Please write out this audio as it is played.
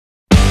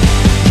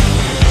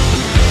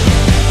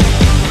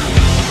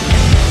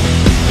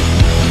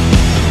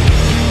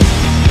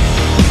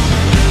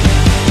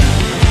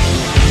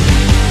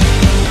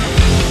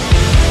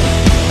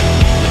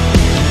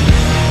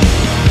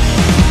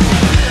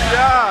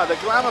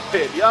glamour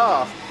pit,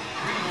 yeah.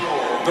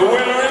 The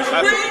winner is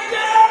Green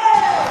Day!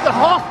 It's the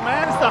Hoff,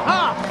 man, it's the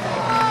Hoff!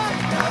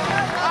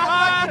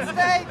 It's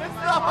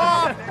the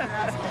Hoff!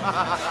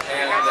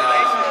 And it's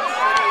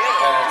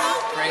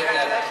great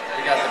that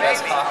we got the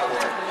best pop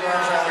award.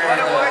 What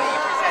award are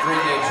you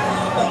presenting?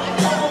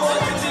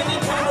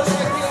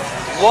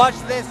 Watch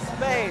this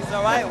space,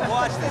 alright?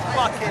 Watch this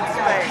fucking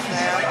space,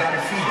 man.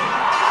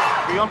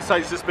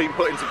 Beyonce's just been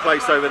put into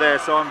place over there,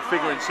 so I'm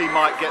figuring she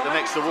might get the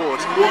next award.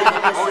 Goes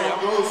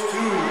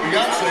to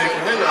Beyonce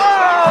for Halo.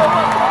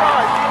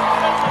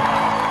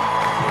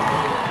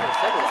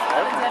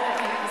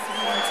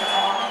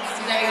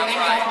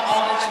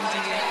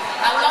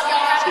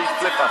 Chief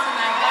Flipper.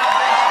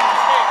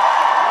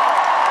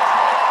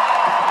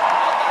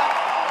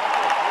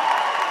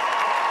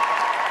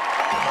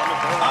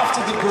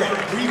 After the break,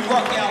 we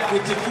rock out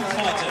with the Foo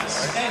Fighters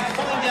and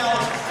find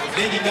out if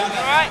Lady Gaga.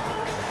 All right.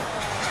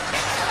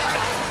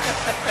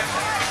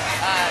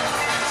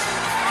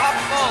 Pop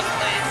goals,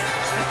 please.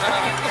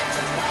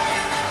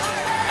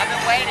 I've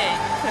been waiting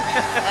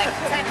like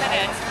 10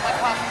 minutes for my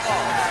pop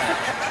goals.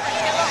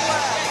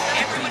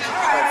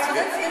 Alright, so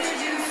let's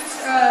introduce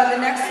the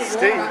next award.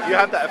 Steve, you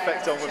have that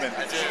effect on women.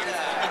 I do.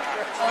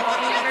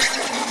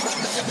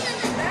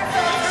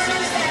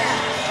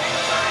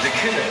 The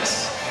Killers,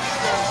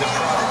 The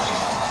Prodigy,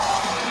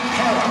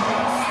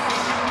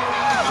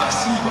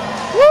 Placebo.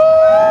 Woo!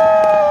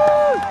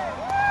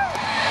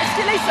 It's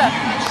Delisa.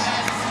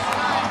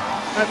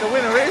 And the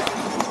winner is?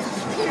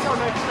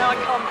 Now I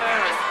can't bear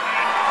it.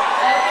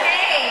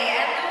 Okay,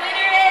 and the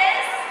winner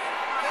is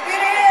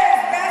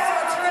Best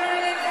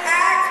Alternative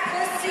Act,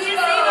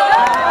 Placebo.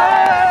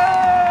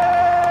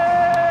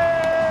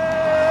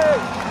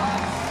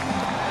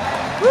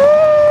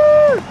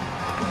 Woo!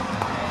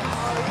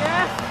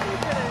 Yes.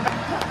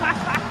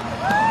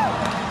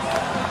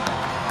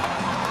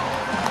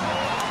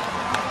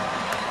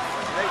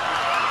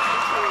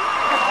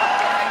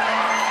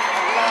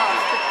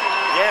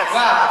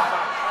 Wow.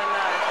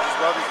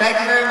 Thank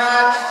you very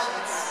much.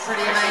 It's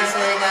pretty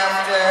amazing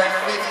after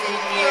 15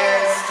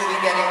 years to be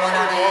getting one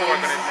of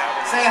these.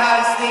 Say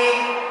hi,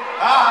 Steve.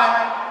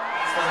 Hi.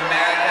 He's from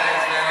America.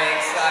 He's very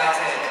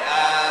excited.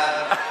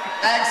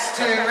 Thanks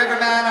to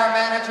Riverman, our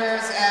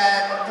managers,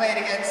 and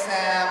Played Against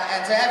Sam,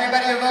 and to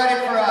everybody who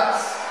voted for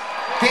us.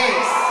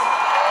 Peace.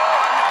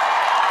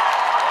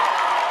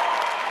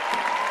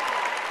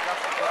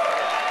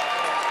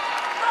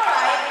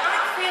 Alright,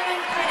 I'm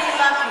feeling pretty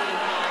lucky.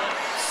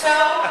 So,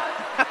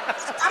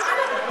 I'm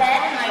gonna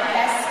bet my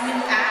best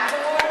new act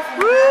award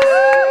from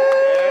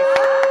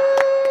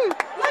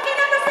lucky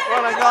number 7.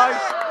 Well done, guys.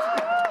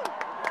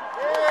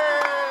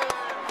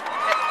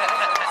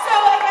 So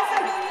I guess I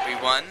mean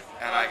We won,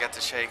 and I got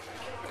to shake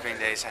Green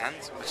Day's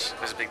hand, which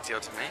was a big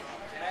deal to me.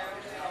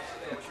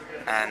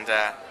 And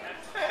I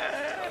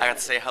got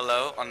to say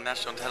hello on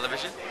national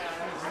television.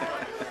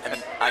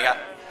 And I got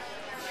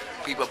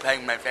people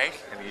paying my face.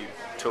 And you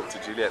talked to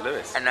Juliette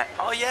Lewis. And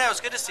oh yeah, it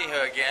was good to see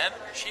her again.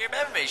 She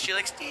remembered me. She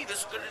like, Steve,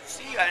 it's good to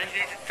see you. And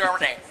she's in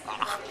Germany.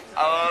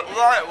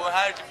 Right, well,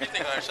 how did you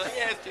think of her? She's like,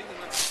 yeah,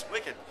 it's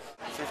wicked.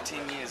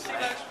 15 years.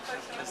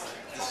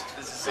 This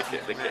is Lick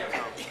it.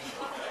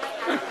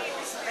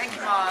 Thank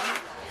you, Mom.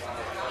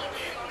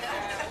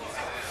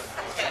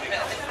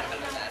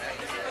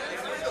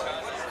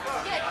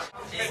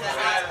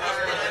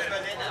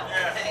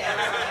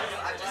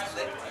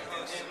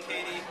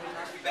 Katie,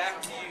 back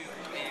to you.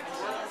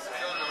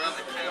 Around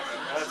the camera.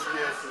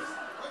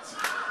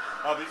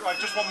 I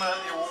just won the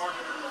award.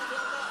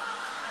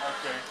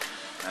 Okay.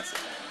 That's it.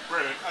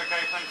 Brilliant.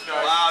 Okay, thanks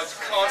guys. Wow, it's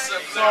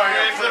awesome. Sorry.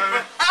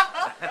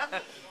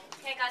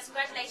 Okay guys,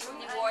 congratulations on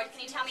the award.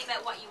 Can you tell me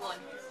about what you won?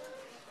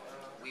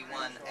 We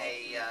won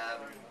a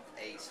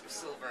sort of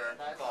silver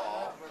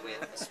ball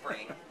with a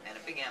spring and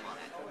a big M on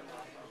it.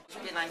 Ich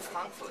bin ein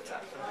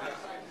Frankfurter.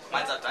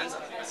 Meins hat deins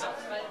auf.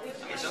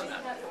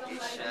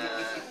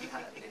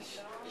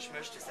 Ich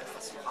möchte es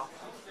etwas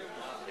rauchen.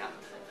 Ja.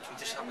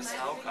 Und ich habe es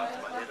auch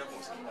gehabt bei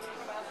Lederhosen.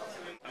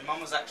 My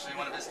mum was actually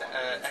one of his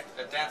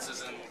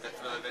dancers in the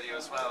video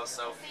as well,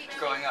 so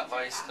growing up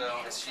I used to,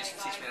 she used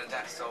to teach me to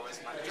dance, so always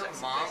my Your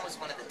mom was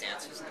one of the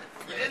dancers in the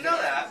You didn't know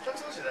that? I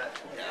told you that.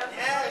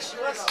 Yeah, she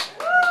was.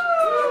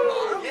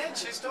 Yeah,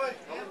 true story.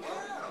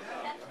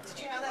 Did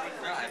you know that?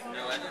 No, I have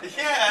no idea.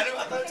 Yeah,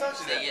 I thought I told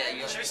you that.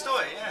 Yeah, True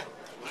story, yeah.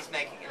 He's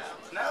making it up.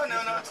 No,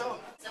 not at all.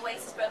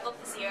 Oasis broke up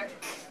this year.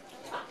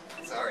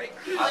 Sorry.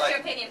 What's your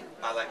opinion?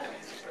 I like the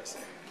music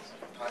person.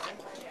 Pardon?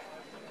 Do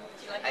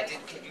you like I it?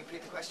 didn't. Can you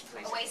repeat the question,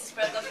 please? Oasis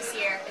broke up this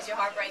year. Is your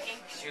heart breaking?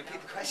 Could you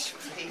repeat the question,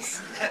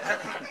 please?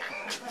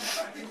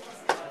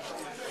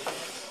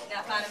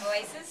 Not a fan of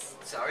Oasis?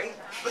 Sorry?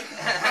 You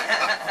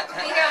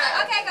hear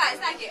that? Okay guys,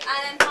 thank you.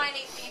 And then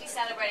finally, will you be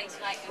celebrating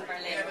tonight in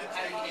Berlin?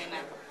 How are you doing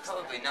now?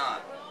 Probably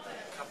not.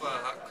 Cup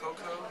of hot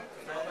cocoa.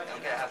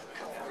 I'm gonna have a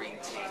cup of green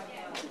tea.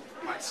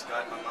 Might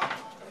Skype my mum.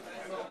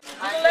 To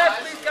the left,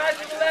 please, guys.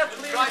 To the left,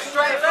 please. Right,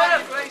 straight in front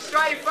of you.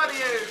 Straight in front of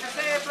you. Just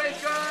here, please,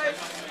 guys.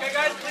 Okay,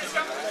 guys, please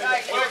come.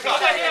 Over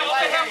here,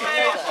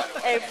 please.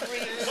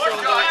 Every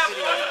single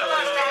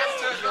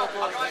video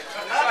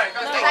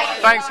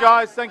Thanks,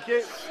 guys. Thank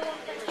you.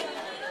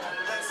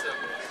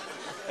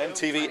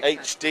 MTV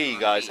HD,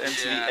 guys.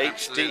 MTV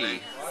HD.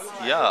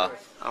 Yeah.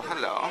 Oh,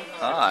 hello.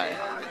 Hi.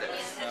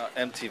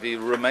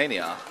 MTV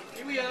Romania.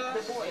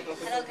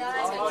 Hello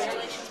guys,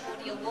 congratulations on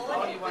the award.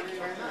 Thank you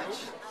very much.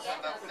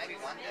 Maybe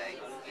one day,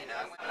 you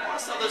know. I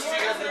saw those two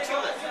guys in the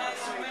toilet.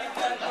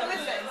 Who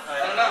is it? I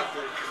don't know.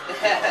 Who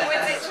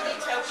is it?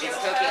 Tokyo.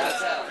 It's Tokyo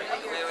Hotel.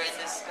 We were in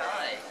the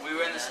sky.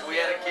 We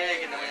had a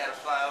gig and then we had to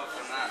fly over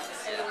from that.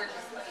 So you were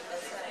just looking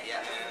this way.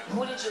 Yeah.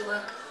 Who did you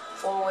look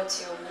forward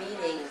to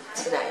meeting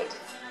tonight?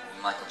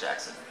 Michael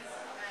Jackson.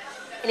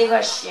 Any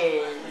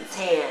questions?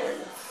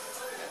 Hands?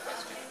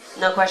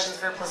 No questions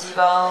for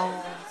Placebo?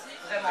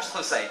 Je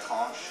trouve ça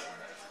étrange.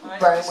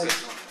 Brian, would you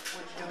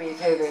do me a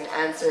favor and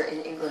answer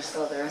in English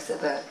so the rest of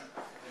the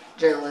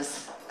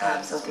journalists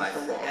have something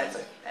from the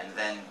answer? And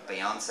then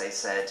Beyonce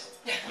said,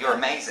 "You're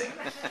amazing."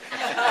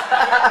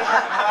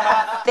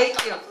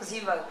 Thank you,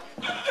 Placebo.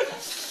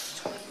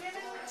 That's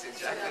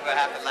exactly what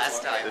happened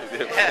last time.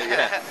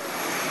 Yeah.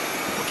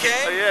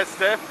 Okay. Oh, yeah,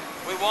 Steph.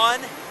 We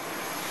won.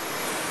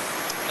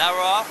 Now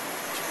we're off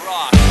to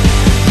rock.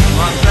 Come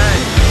on,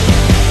 thanks.